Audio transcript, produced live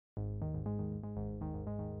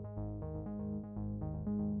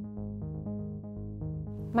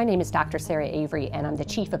My name is Dr. Sarah Avery, and I'm the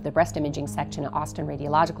chief of the breast imaging section at Austin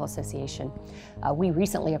Radiological Association. We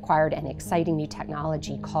recently acquired an exciting new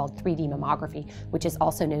technology called 3D mammography, which is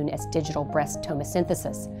also known as digital breast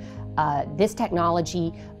tomosynthesis. This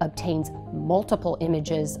technology obtains multiple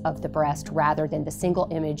images of the breast rather than the single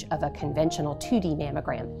image of a conventional 2D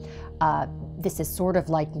mammogram. This is sort of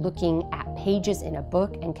like looking at pages in a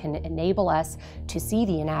book and can enable us to see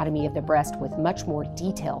the anatomy of the breast with much more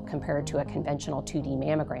detail compared to a conventional 2D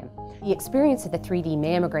mammogram. The experience of the 3D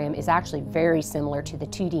mammogram is actually very similar to the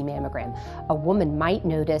 2D mammogram. A woman might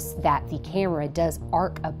notice that the camera does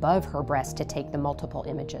arc above her breast to take the multiple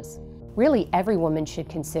images. Really, every woman should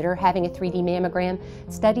consider having a 3D mammogram.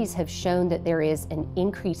 Studies have shown that there is an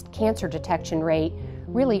increased cancer detection rate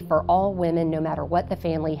really for all women, no matter what the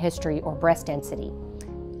family history or breast density.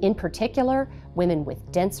 In particular, women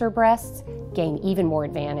with denser breasts gain even more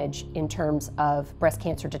advantage in terms of breast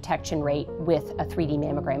cancer detection rate with a 3D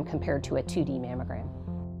mammogram compared to a 2D mammogram.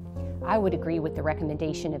 I would agree with the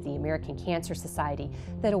recommendation of the American Cancer Society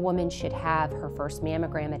that a woman should have her first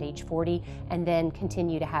mammogram at age 40 and then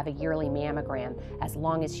continue to have a yearly mammogram as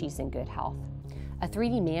long as she's in good health. A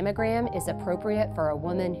 3D mammogram is appropriate for a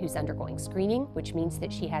woman who's undergoing screening, which means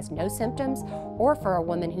that she has no symptoms, or for a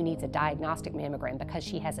woman who needs a diagnostic mammogram because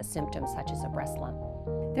she has a symptom such as a breast lump.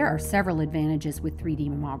 There are several advantages with 3D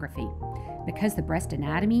mammography. Because the breast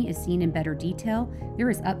anatomy is seen in better detail,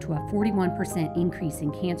 there is up to a 41% increase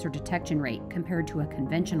in cancer detection rate compared to a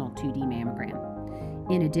conventional 2D mammogram.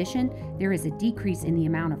 In addition, there is a decrease in the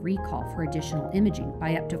amount of recall for additional imaging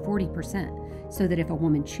by up to 40%, so that if a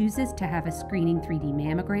woman chooses to have a screening 3D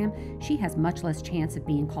mammogram, she has much less chance of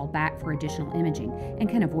being called back for additional imaging and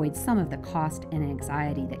can avoid some of the cost and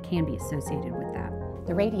anxiety that can be associated with that.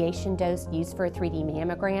 The radiation dose used for a 3D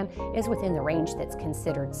mammogram is within the range that's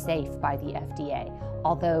considered safe by the FDA.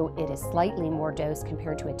 Although it is slightly more dose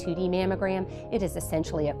compared to a 2D mammogram, it is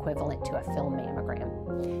essentially equivalent to a film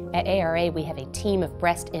mammogram. At ARA, we have a team of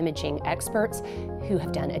breast imaging experts who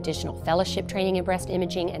have done additional fellowship training in breast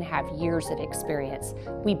imaging and have years of experience.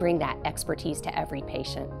 We bring that expertise to every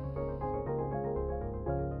patient.